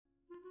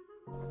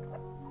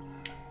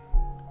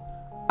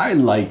I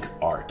like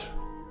art.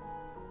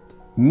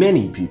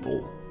 Many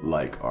people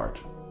like art.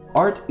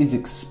 Art is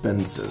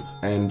expensive,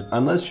 and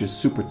unless you're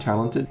super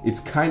talented, it's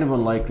kind of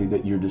unlikely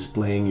that you're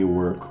displaying your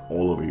work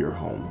all over your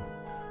home.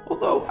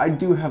 Although I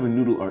do have a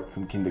noodle art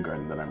from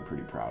kindergarten that I'm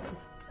pretty proud of.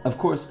 Of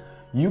course,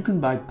 you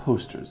can buy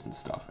posters and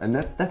stuff, and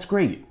that's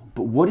great.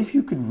 But what if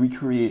you could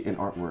recreate an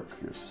artwork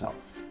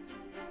yourself?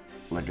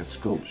 Like a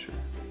sculpture.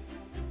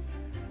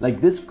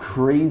 Like this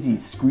crazy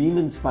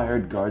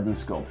Scream-inspired garden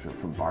sculpture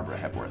from Barbara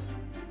Hepworth.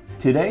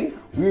 Today,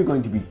 we are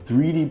going to be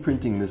 3D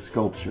printing this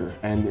sculpture,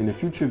 and in a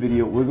future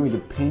video, we're going to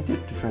paint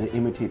it to try to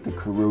imitate the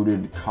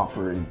corroded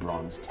copper and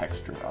bronze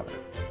texture of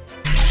it.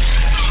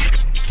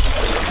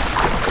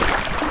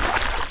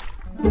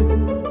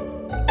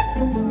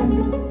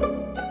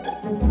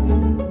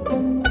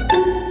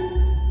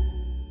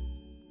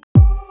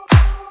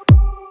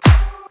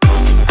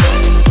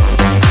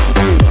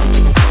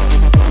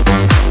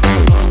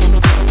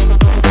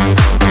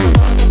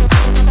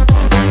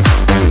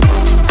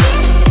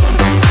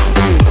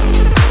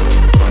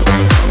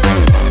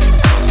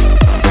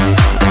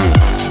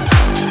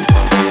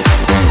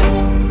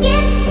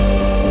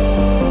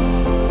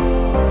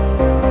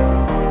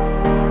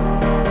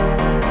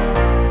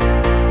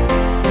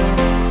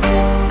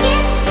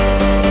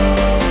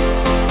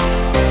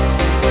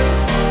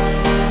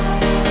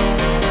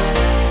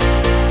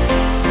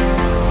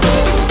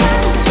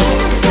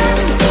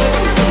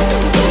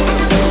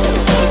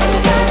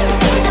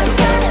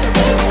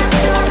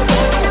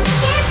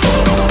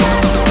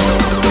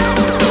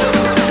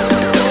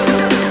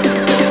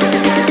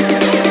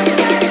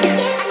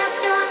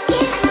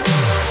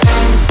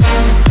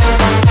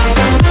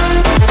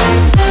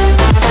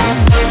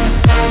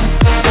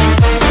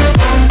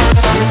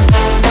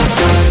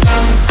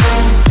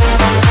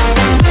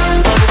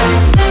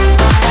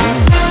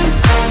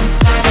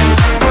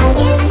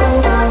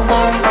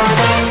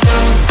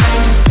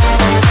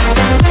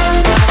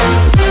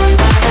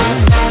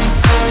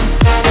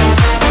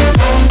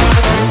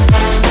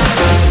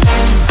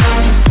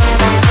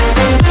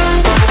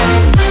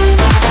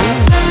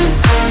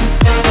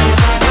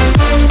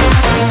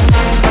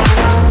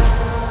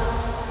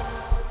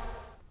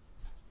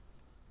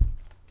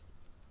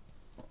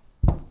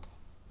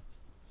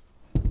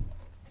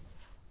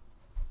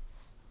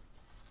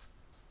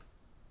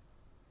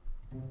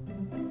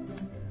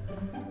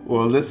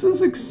 Well, this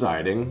is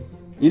exciting.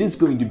 It is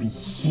going to be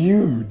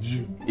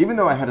huge. Even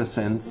though I had a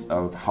sense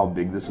of how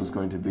big this was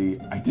going to be,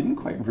 I didn't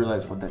quite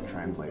realize what that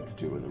translates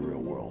to in the real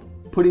world.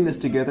 Putting this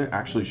together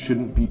actually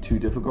shouldn't be too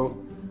difficult,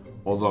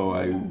 although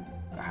I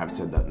have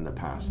said that in the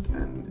past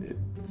and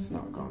it's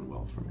not gone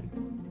well for me.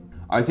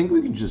 I think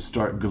we can just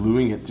start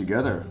gluing it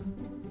together.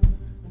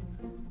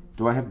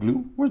 Do I have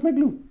glue? Where's my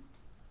glue?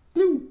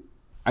 Glue!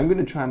 I'm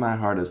gonna try my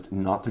hardest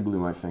not to glue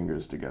my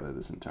fingers together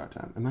this entire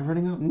time. Am I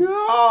running out?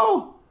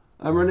 No!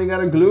 I'm running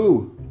out of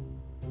glue.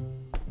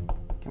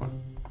 Come on.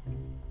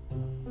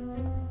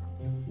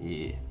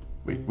 Yeah.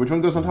 Wait, which one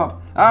goes on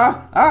top?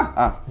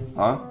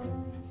 Huh?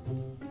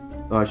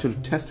 Oh, I should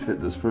have test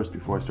fit this first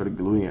before I started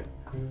gluing it.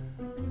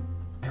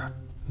 God,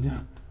 yeah.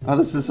 Oh,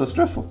 this is so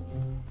stressful.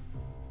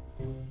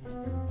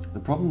 The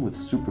problem with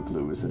super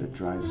glue is that it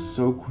dries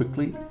so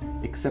quickly,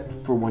 except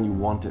for when you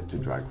want it to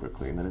dry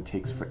quickly, and then it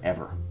takes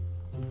forever.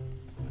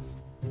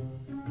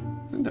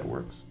 I think that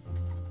works.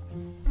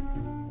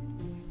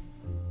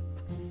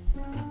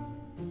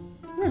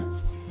 Yeah.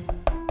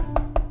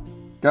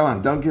 Come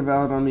on, don't give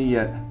out on me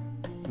yet.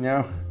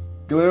 No.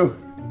 Glue.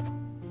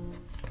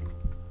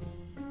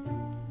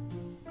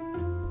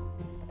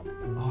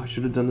 Oh, I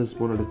should have done this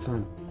one at a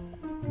time.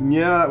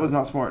 Yeah, that was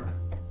not smart.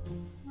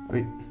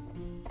 Wait.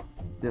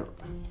 No.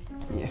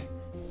 Yeah.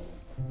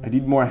 I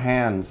need more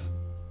hands.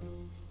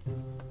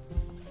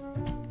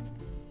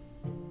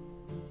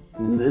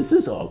 This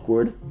is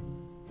awkward.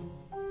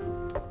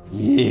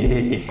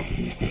 Yes.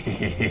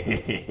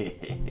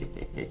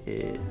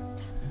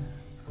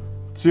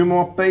 2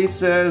 more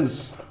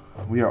pieces.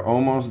 We are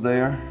almost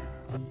there.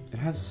 It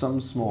has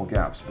some small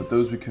gaps, but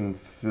those we can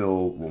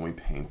fill when we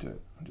paint it.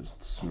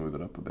 Just smooth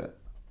it up a bit.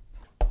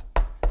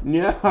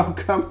 No,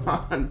 come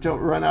on, don't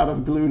run out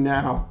of glue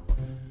now.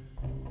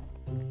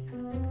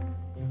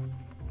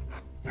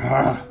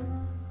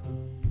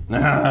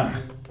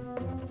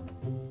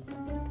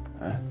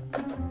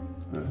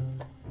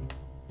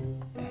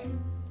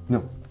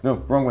 No,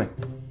 wrong way.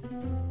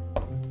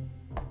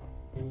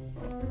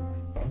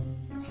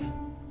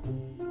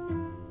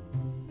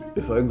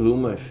 If I glue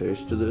my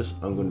face to this,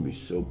 I'm gonna be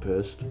so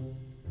pissed.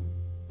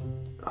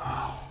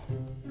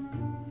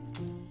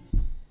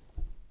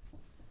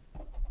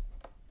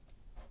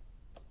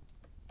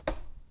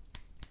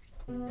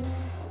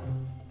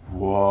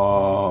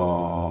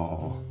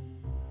 Whoa.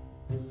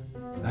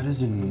 That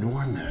is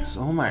enormous.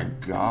 Oh my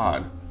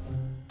God.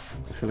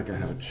 I feel like I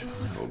have a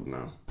child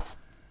now.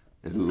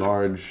 A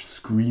large,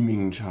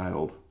 screaming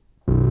child.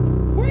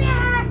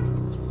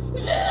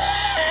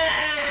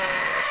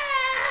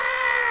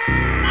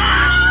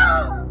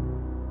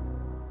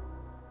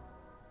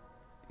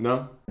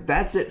 No?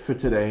 That's it for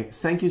today.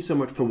 Thank you so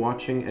much for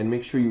watching, and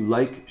make sure you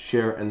like,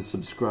 share, and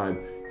subscribe.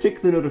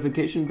 Click the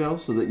notification bell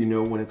so that you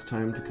know when it's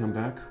time to come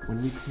back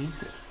when we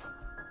paint it.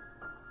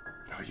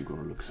 Oh, you're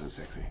gonna look so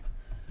sexy.